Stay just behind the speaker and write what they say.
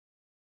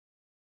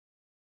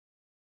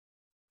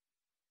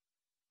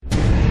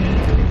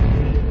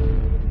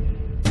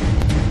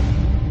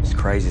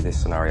crazy as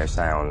this scenario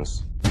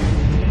sounds,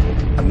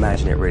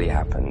 imagine it really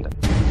happened.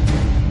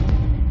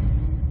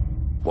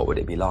 What would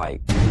it be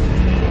like?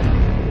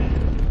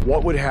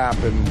 What would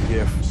happen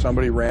if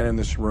somebody ran in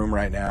this room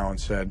right now and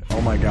said, "Oh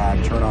my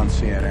God, turn on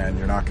CNN,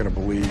 you're not going to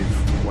believe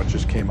what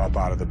just came up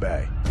out of the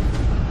bay"?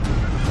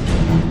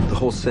 The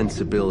whole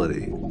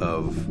sensibility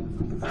of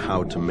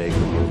how to make a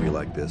movie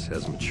like this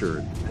has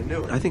matured.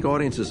 I think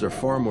audiences are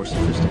far more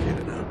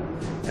sophisticated now,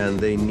 and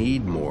they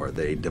need more,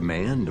 they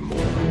demand more.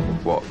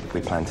 What we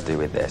plan to do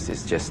with this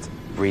is just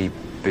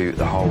reboot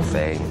the whole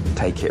thing,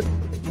 take it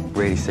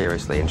really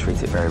seriously and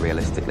treat it very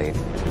realistically.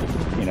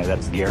 You know,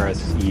 that's the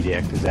era's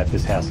edict, is that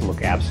this has to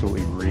look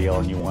absolutely real,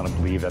 and you want to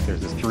believe that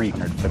there's this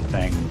 300-foot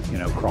thing, you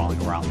know,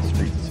 crawling around the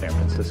streets of San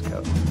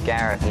Francisco.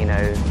 Gareth, you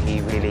know,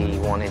 he really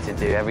wanted to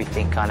do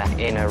everything kind of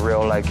in a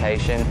real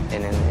location,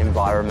 in an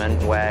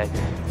environment where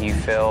you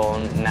feel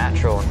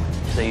natural,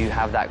 so you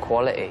have that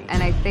quality.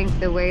 And I think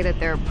the way that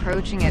they're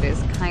approaching it is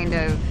kind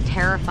of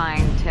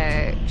terrifying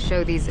to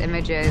show these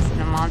images in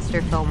a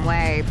monster film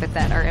way, but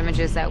that are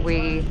images that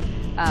we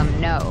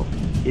know.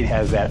 It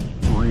has that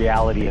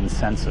reality and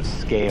sense of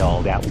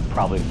scale that we've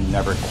probably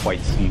never quite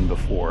seen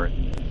before.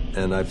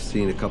 And I've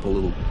seen a couple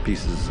little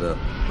pieces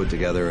put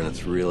together, and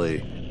it's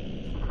really...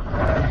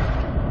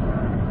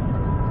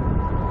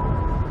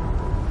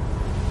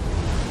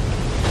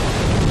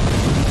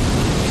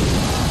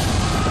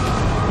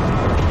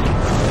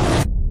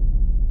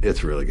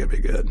 It's really gonna be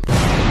good.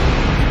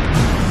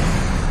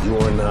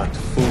 You're not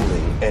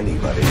fooling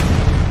anybody.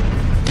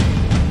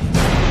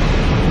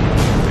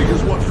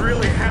 Because what's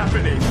really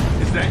happening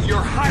is that you're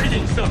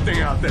hiding something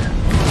out there.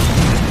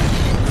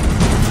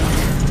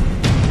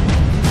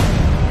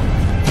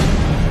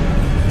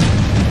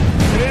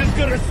 It is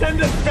gonna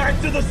send us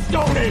back to the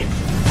Stone Age.